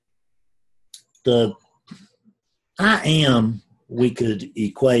The I am we could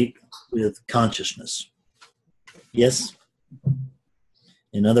equate with consciousness. Yes?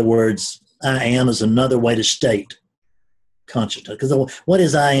 In other words, I am is another way to state consciousness. Because what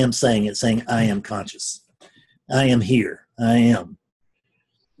is I am saying? It's saying I am conscious. I am here. I am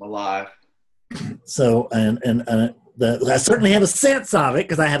alive. So, I certainly have a sense of it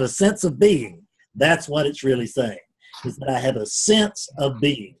because I have a sense of being. That's what it's really saying, is that I have a sense of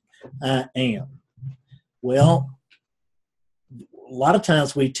being. I am. Well, a lot of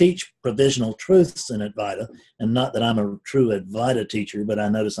times we teach provisional truths in Advaita, and not that I'm a true Advaita teacher, but I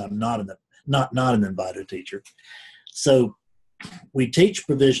notice I'm not an Advaita teacher. So we teach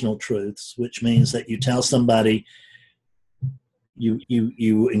provisional truths, which means that you tell somebody,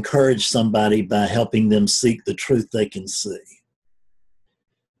 you encourage somebody by helping them seek the truth they can see.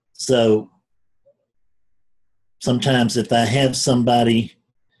 So sometimes if I have somebody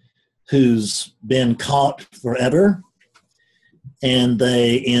who's been caught forever and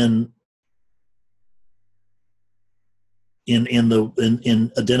they in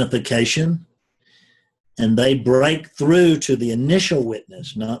identification, and they break through to the initial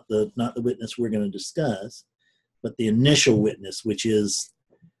witness, not the witness we're going to discuss, but the initial witness, which is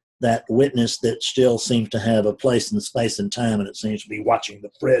that witness that still seems to have a place in space and time, and it seems to be watching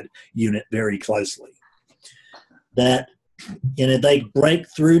the Fred unit very closely. That, if they break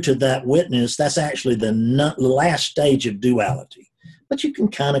through to that witness, that's actually the last stage of duality. But you can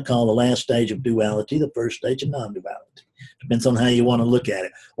kind of call the last stage of duality the first stage of non-duality. Depends on how you want to look at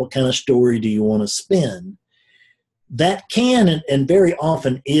it. What kind of story do you want to spin? That can and very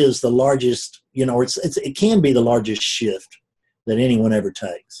often is the largest, it can be the largest shift that anyone ever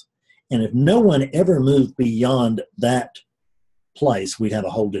takes. And if no one ever moved beyond that place, we'd have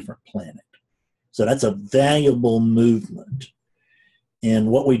a whole different planet. So that's a valuable movement. And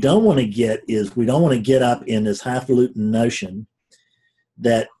what we don't want to get is, we don't want to get up in this highfalutin notion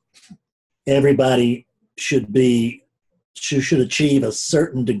that everybody should achieve a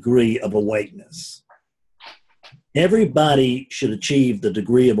certain degree of awakeness. Everybody should achieve the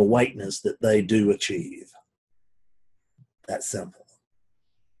degree of awakeness that they do achieve. That's simple.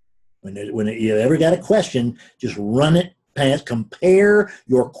 When you ever got a question, just run it past, compare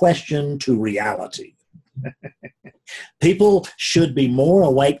your question to reality. People should be more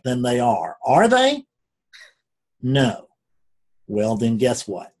awake than they are. Are they? No. Well, then guess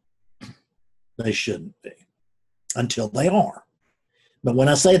what? They shouldn't be until they are. But when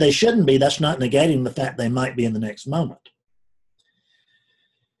I say they shouldn't be, that's not negating the fact they might be in the next moment.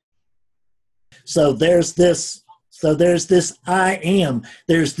 So there's this I am,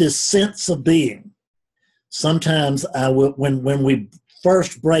 there's this sense of being. Sometimes when we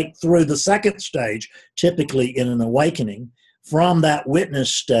first break through the second stage, typically in an awakening, from that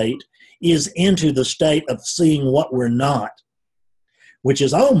witness state is into the state of seeing what we're not, which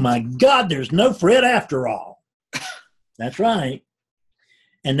is, oh my God, there's no Fred after all. That's right.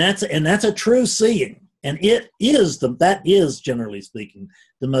 And that's a true seeing. And that is, generally speaking,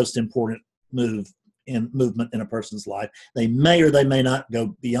 the most important movement in a person's life. They may or they may not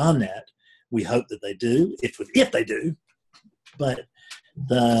go beyond that. We hope that they do, if they do, but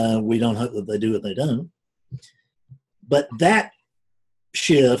we don't hope that they do if they don't. But that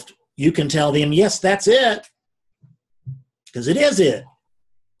shift, you can tell them, yes, that's it, because it is it.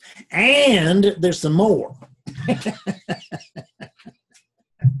 And there's some more.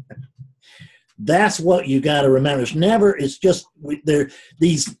 That's what you got to remember.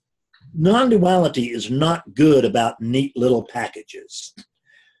 These non-duality is not good about neat little packages.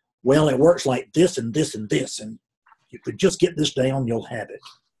 Well, it works like this and this and this, and you could just get this down, you'll have it.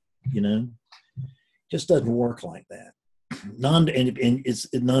 Just doesn't work like that.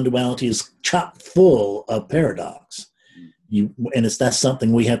 Non-duality is chock full of paradox. That's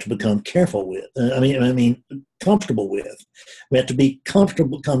something we have to become careful with. Comfortable with. We have to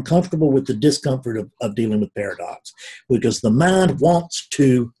become comfortable with the discomfort of dealing with paradox, because the mind wants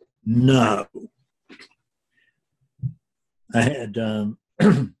to know. I had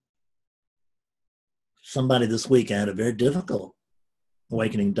somebody this week. I had a very difficult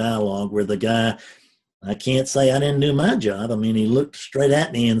awakening dialogue where the guy, I can't say I didn't do my job. He looked straight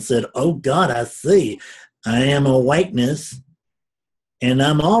at me and said, "Oh God, I see. I am awakeness, and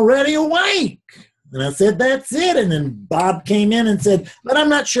I'm already awake." And I said, "That's it." And then Bob came in and said, "But I'm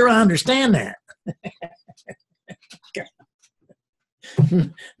not sure I understand that."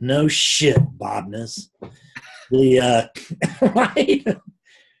 No shit, Bobness. Right?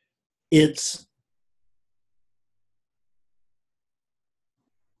 It's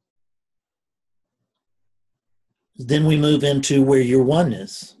then we move into where your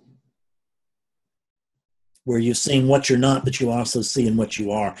oneness. where you've seen what you're not, but you also seeing what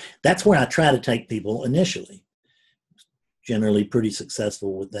you are. That's where I try to take people initially. Generally pretty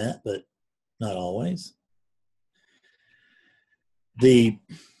successful with that, but not always.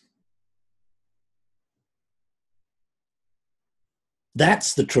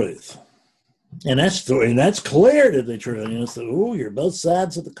 That's the truth. And that's clear to be true. And it's you're both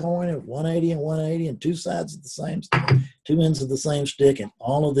sides of the coin of 180 and 180 and two sides of the same stick, two ends of the same stick, and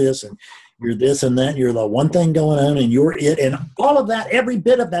all of this, and you're this and that, you're the one thing going on, and you're it, and all of that, every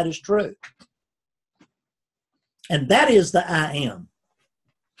bit of that is true. And that is the I am.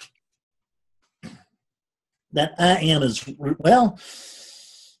 That I am is, well,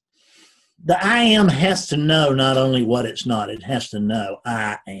 the I am has to know not only what it's not, it has to know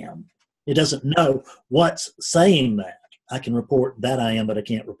I am. It doesn't know what's saying that. I can report that I am, but I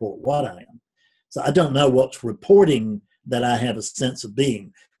can't report what I am. So I don't know what's reporting that I have a sense of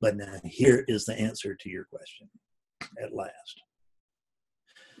being. But now here is the answer to your question at last.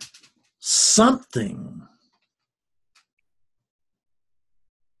 Something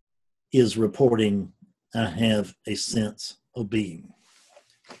is reporting I have a sense of being.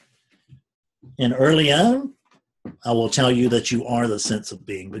 And early on, I will tell you that you are the sense of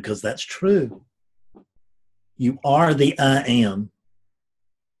being, because that's true. You are the I am.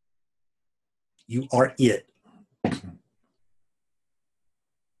 You are it.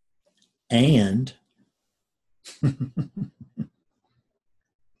 And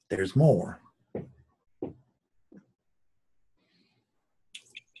there's more.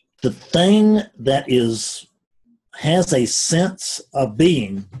 The thing that has a sense of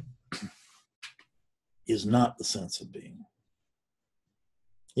being is not the sense of being.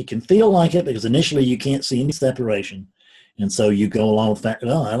 It can feel like it because initially you can't see any separation. And so you go along with that,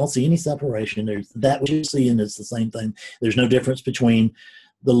 oh, I don't see any separation. There's that which you see, and it's the same thing. There's no difference between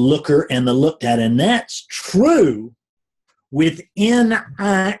the looker and the looked at. And that's true within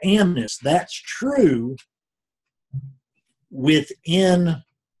I amness. That's true within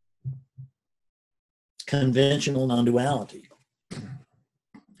conventional non-duality.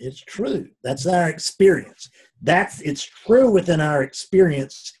 It's true. That's our experience. It's true within our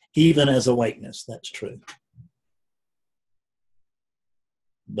experience, even as awakeness. That's true.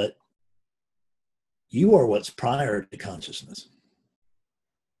 But you are what's prior to consciousness.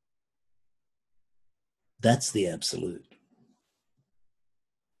 That's the absolute.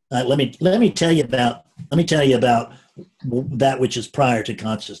 Let me tell you about that which is prior to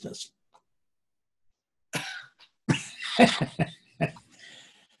consciousness.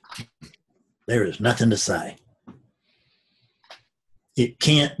 There is nothing to say. It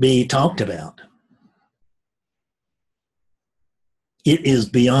can't be talked about. It is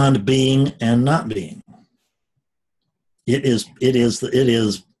beyond being and not being. It is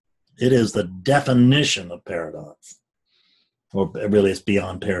the definition of paradox. Or really, it's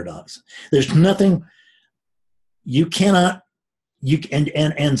beyond paradox. There's nothing you cannot,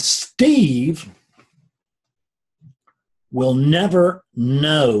 and Steve will never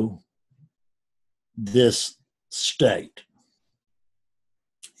know this state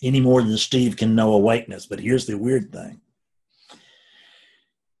any more than Steve can know awakeness. But here's the weird thing.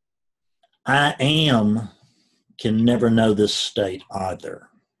 I am can never know this state either.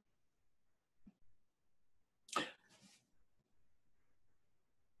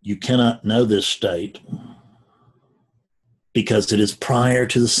 You cannot know this state because it is prior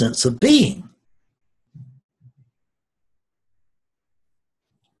to the sense of being.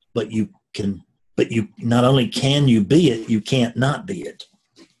 But you not only can you be it, you can't not be it.